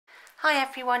Hi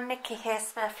everyone, Nicky here,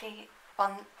 Smurfy1,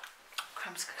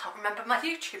 crumbs, I can't remember my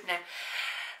YouTube name,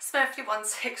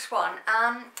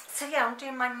 Smurfy161. So yeah, I'm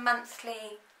doing my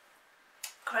monthly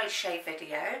crochet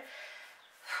video.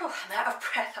 Whew, I'm out of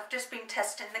breath. I've just been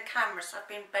testing the camera, so I've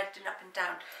been bending up and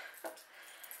down. Oops.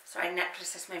 Sorry,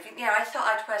 necklace is moving. Yeah, I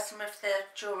thought I'd wear some of the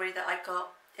jewellery that I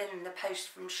got in the post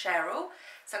from Cheryl.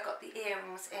 So I got the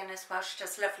earrings in as well. She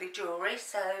does lovely jewellery,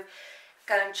 so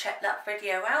go and check that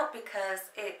video out because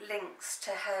it links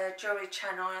to her jewellery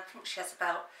channel. I think she has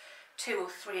about 2 or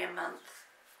 3 a month.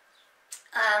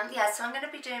 Yeah, so I'm going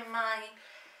to be doing my,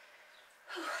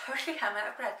 I really am out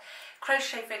of breath,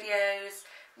 crochet videos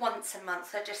once a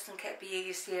month. I just think it'd be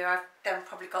easier. I've then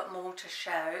probably got more to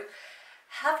show.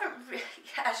 Haven't really,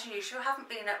 as usual, haven't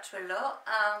been up to a lot.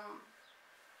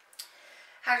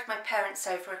 Had my parents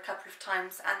over a couple of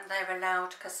times and they're allowed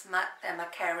because they're my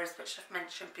carers, which I've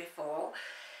mentioned before,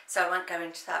 so I won't go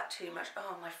into that too much.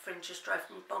 Oh, my fringe is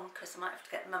driving me bonkers. I might have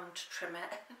to get Mum to trim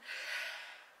it.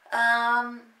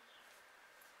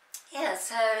 Yeah,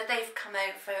 so they've come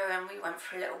over and we went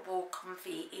for a little walk on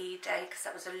VE Day because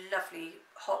that was a lovely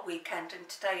hot weekend, and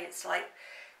today it's like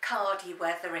cardi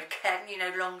weather again, you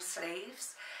know, long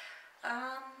sleeves.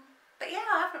 But yeah,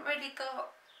 I haven't really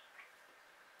got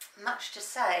much to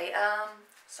say.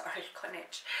 Sorry, got an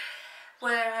itch.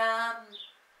 We're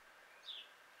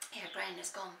yeah, brain is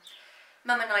gone.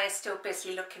 Mum and I are still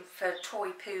busy looking for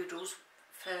toy poodles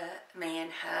for me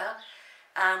and her.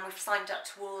 We've signed up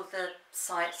to all the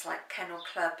sites like Kennel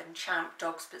Club and Champ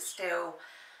Dogs, but still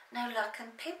no luck.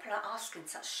 And people are asking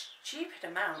such stupid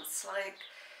amounts. Like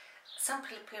some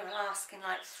people are asking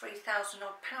like £3,000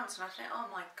 odd, and I think, oh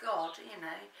my God, you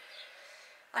know.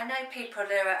 I know people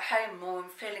are at home more and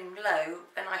feeling low,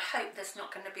 and I hope there's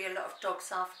not going to be a lot of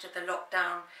dogs after the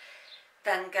lockdown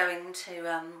then going to,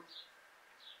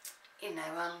 you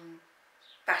know,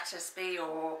 Battersby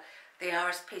or the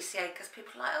RSPCA, because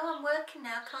people are like, oh, I'm working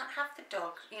now, I can't have the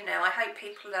dog. You know, I hope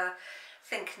people are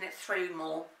thinking it through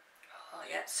more. Oh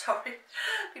yeah, sorry,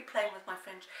 be playing with my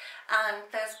fringe. And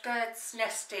there's birds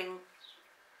nesting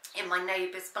in my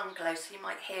neighbour's bungalow, so you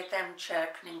might hear them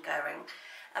chirping and going.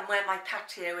 And where my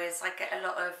patio is, I get a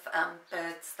lot of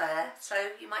birds there, so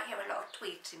you might hear a lot of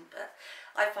tweeting, but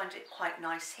I find it quite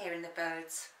nice hearing the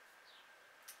birds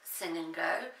sing and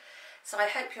go. So I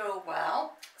hope you're all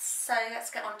well. So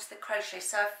let's get on to the crochet.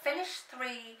 So I've finished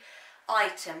 3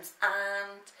 items,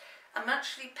 and I'm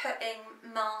actually putting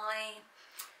my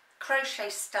crochet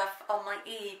stuff on my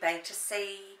eBay to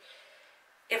see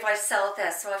if I sell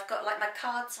there. So I've got like my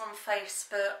cards on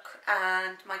Facebook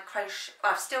and my crochet,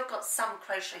 well, I've still got some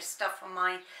crochet stuff on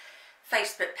my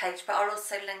Facebook page, but I'll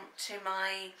also link to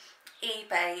my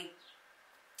eBay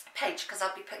page because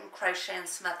I'll be putting crochet and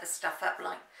some other stuff up,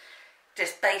 like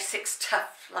just basic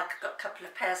stuff. Like I've got a couple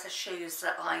of pairs of shoes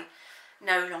that I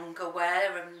no longer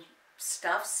wear and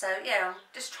stuff. So yeah, I'm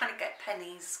just trying to get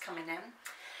pennies coming in.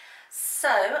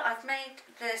 So I've made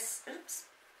this, oops,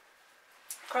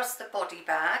 across the body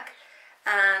bag,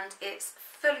 and it's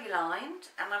fully lined,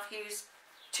 and I've used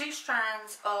 2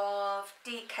 strands of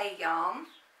DK yarn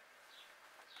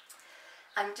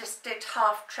and just did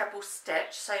half treble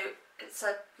stitch. So it's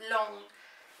a long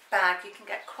bag, you can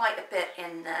get quite a bit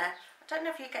in there. I don't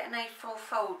know if you get an A4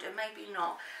 folder, maybe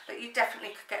not, but you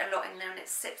definitely could get a lot in there, and it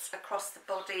sits across the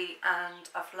body, and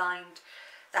I've lined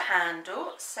the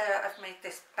handle. So I've made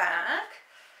this bag.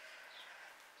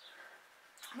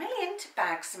 I'm really into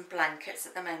bags and blankets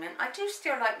at the moment. I do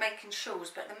still like making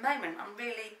shawls, but at the moment I'm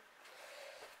really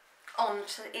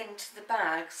into the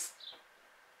bags.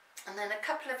 And then a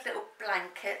couple of little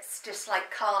blankets, just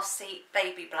like car seat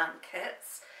baby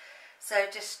blankets. So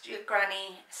just your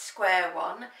granny square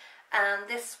one. And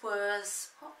this was,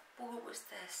 what wool was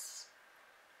this?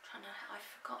 I've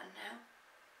forgotten now.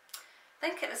 I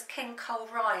think it was King Cole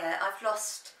Riot. I've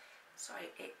lost,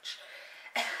 sorry, itch.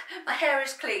 My hair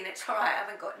is clean, it's alright, I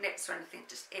haven't got nits or anything,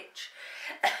 just itch.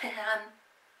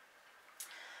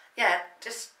 Yeah,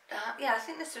 yeah, I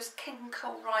think this was King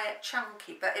Cole Riot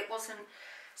Chunky, but it wasn't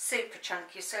super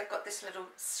chunky, so I've got this little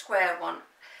square one.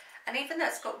 And even though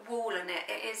it's got wool in it,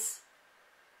 it is,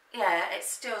 yeah, it's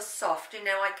still soft. You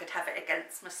know, I could have it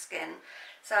against my skin.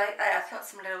 So I thought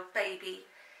some little baby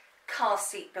car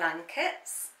seat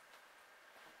blankets.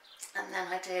 And then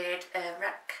I did a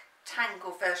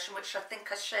rectangle version, which I think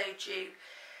I showed you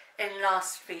in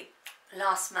last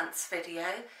month's video,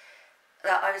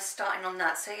 that I was starting on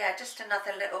that. So yeah, just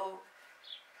another little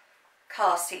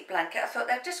car seat blanket. I thought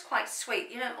they're just quite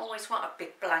sweet. You don't always want a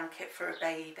big blanket for a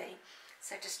baby,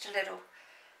 so just a little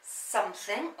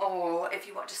something. Or if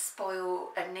you want to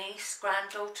spoil a niece,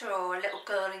 granddaughter, or a little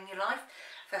girl in your life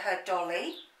for her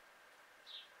dolly.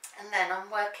 And then I'm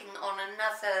working on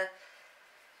another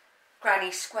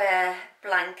granny square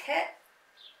blanket.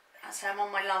 So I'm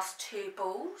on my last 2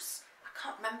 balls. I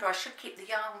can't remember, I should keep the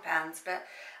yarn bands, but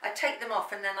I take them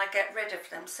off and then I get rid of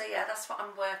them. So yeah, that's what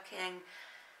I'm working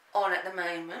on at the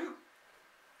moment,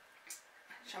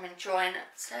 which I'm enjoying.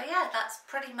 So yeah, that's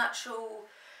pretty much all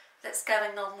that's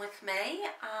going on with me.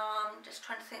 Just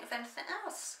trying to think of anything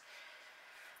else.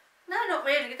 No, not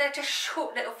really, they're just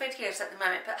short little videos at the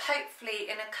moment, but hopefully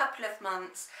in a couple of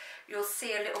months you'll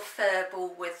see a little fur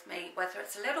ball with me, whether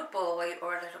it's a little boy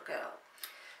or a little girl.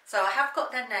 So I have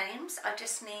got their names, I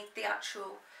just need the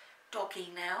actual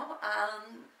doggy now.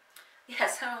 Yeah,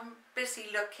 so I'm busy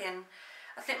looking.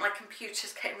 I think my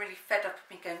computer's getting really fed up of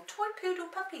me going, toy poodle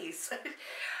puppies.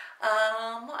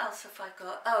 What else have I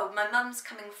got? Oh, my mum's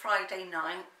coming Friday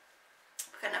night.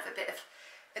 We're going to have a bit of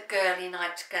a girly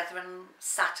night together, and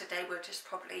Saturday we'll just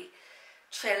probably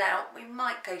chill out. We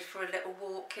might go for a little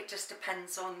walk, it just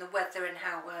depends on the weather and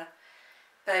how we're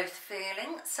both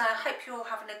feeling. So I hope you're all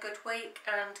having a good week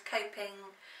and coping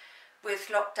with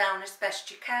lockdown as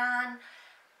best you can,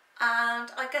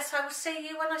 and I guess I will see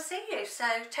you when I see you. So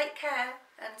take care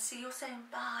and see you soon.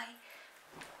 Bye.